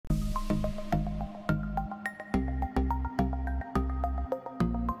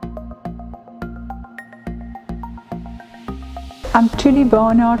I'm Tilly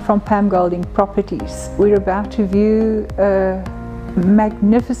Barnard from Pam Golding Properties. We're about to view a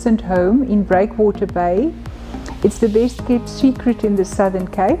magnificent home in Breakwater Bay. It's the best kept secret in the Southern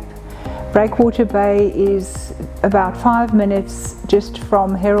Cape. Breakwater Bay is about 5 minutes just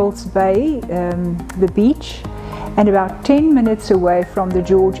from Herald's Bay, the beach, and about 10 minutes away from the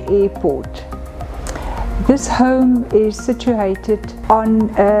George Airport. This home is situated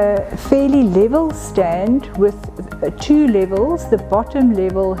on a fairly level stand with 2 levels. The bottom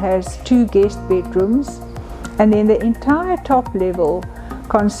level has 2 guest bedrooms, and then the entire top level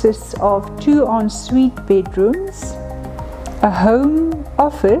consists of 2 ensuite bedrooms, a home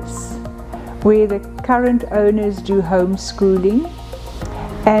office where the current owners do homeschooling,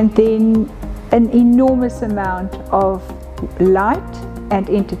 and then an enormous amount of light and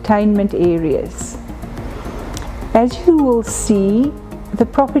entertainment areas. As you will see, the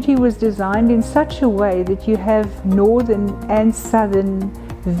property was designed in such a way that you have northern and southern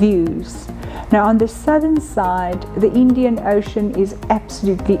views. Now on the southern side, the Indian Ocean is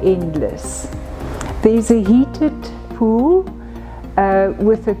absolutely endless. There's a heated pool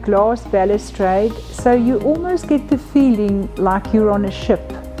with a glass balustrade, so you almost get the feeling like you're on a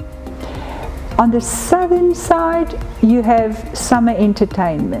ship. On the southern side, you have summer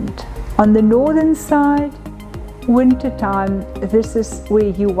entertainment. On the northern side, winter time, this is where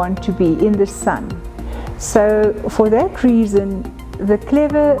you want to be, in the sun. So for that reason, the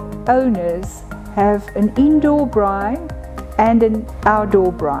clever owners have an indoor braai and an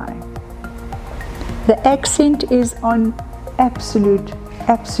outdoor braai. The accent is on absolute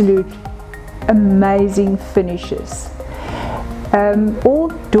amazing finishes. All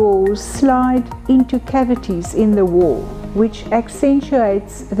doors slide into cavities in the wall, which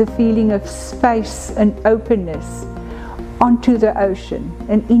accentuates the feeling of space and openness onto the ocean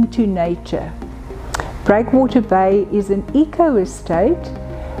and into nature. Breakwater Bay is an eco-estate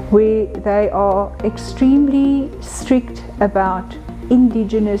where they are extremely strict about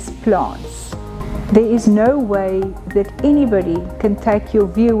indigenous plants. There is no way that anybody can take your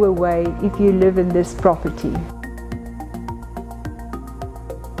view away if you live in this property.